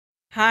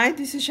Hi,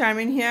 this is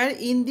Charmin here.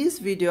 In this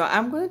video,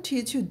 I'm going to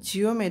teach you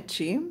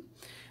geometry.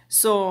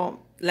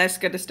 So let's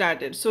get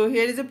started. So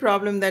here is a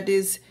problem that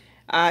is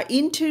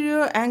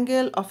interior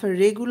angle of a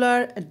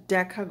regular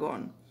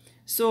decagon.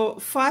 So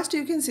first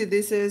you can see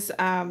this is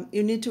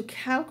you need to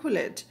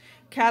calculate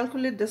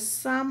the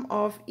sum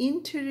of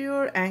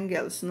interior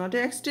angles, not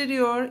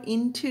exterior.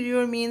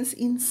 Interior means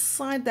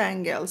inside the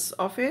angles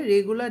of a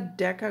regular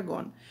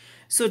decagon.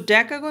 So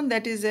decagon,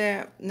 that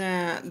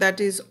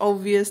is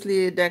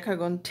obviously a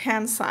decagon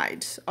 10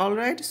 sides. All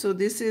right, so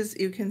this is,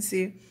 you can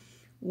see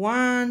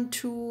 1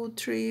 2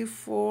 3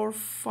 4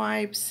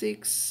 5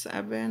 6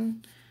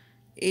 7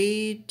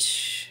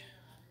 8.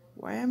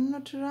 Why I'm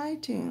not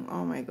writing?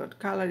 Oh my god,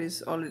 color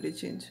is already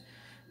changed.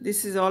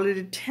 This is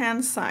already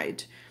 10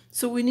 side.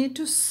 So we need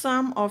to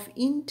sum of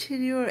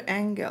interior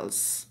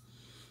angles.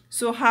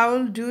 So how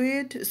I'll do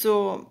it?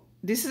 So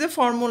this is a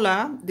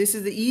formula. This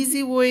is the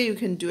easy way you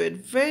can do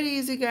it. Very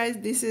easy, guys.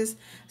 This is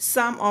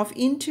sum of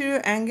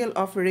interior angle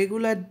of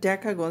regular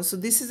decagon. So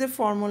this is a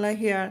formula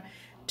here.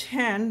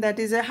 10, that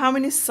is how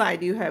many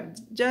side you have?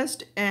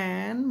 Just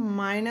n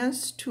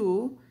minus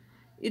 2.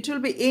 It will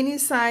be any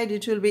side.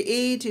 It will be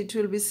 8. It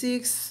will be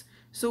 6.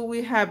 So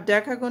we have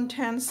decagon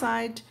 10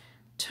 side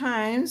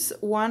times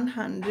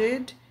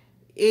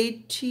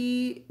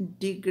 180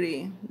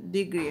 degree.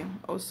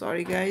 Oh,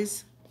 sorry,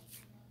 guys.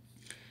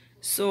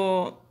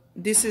 So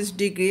this is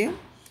degree.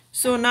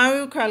 So now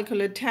you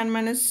calculate 10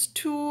 minus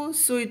 2.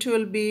 So it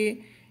will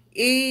be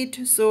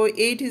 8. So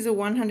 8 is a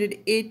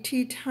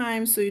 180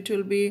 times. So it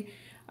will be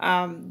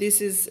this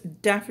is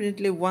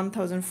definitely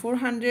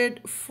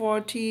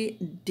 1440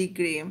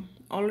 degree.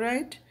 All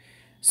right.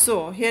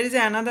 So here is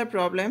another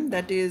problem,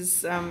 that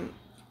is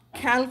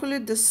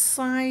calculate the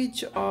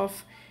size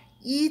of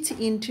each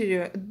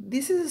interior.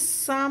 This is a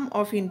sum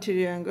of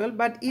interior angle,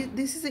 but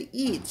this is a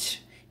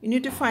each. You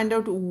need to find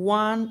out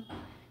one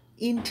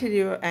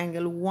interior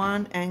angle,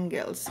 one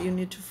angles. You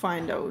need to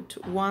find out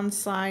one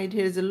side.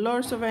 Here is a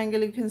lots of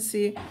angle you can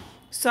see.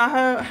 So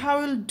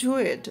how we'll do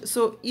it?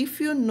 So if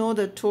you know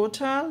the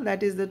total,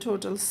 that is the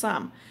total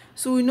sum.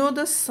 So we know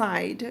the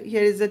side.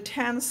 Here is the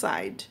 10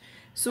 side.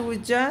 So we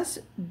just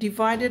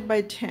divided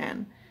by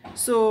 10.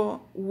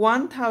 So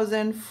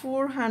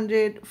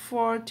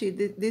 1440,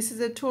 this is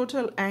a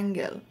total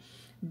angle,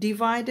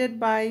 divided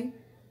by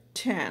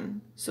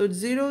 10. So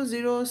 0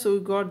 0, so we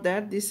got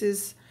that. This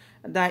is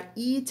the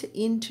each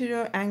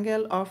interior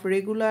angle of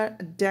regular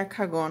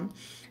decagon.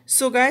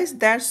 So guys,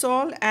 that's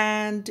all,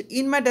 and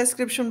in my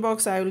description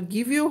box I will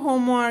give you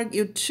homework.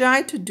 You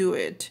try to do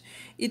it.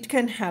 It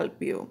can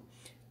help you.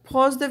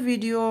 Pause the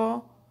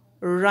video,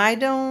 write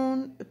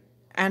down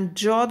and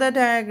draw the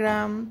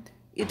diagram.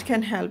 It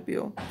can help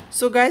you.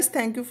 So guys,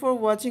 thank you for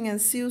watching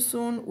and see you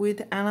soon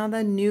with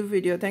another new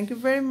video. Thank you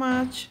very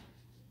much.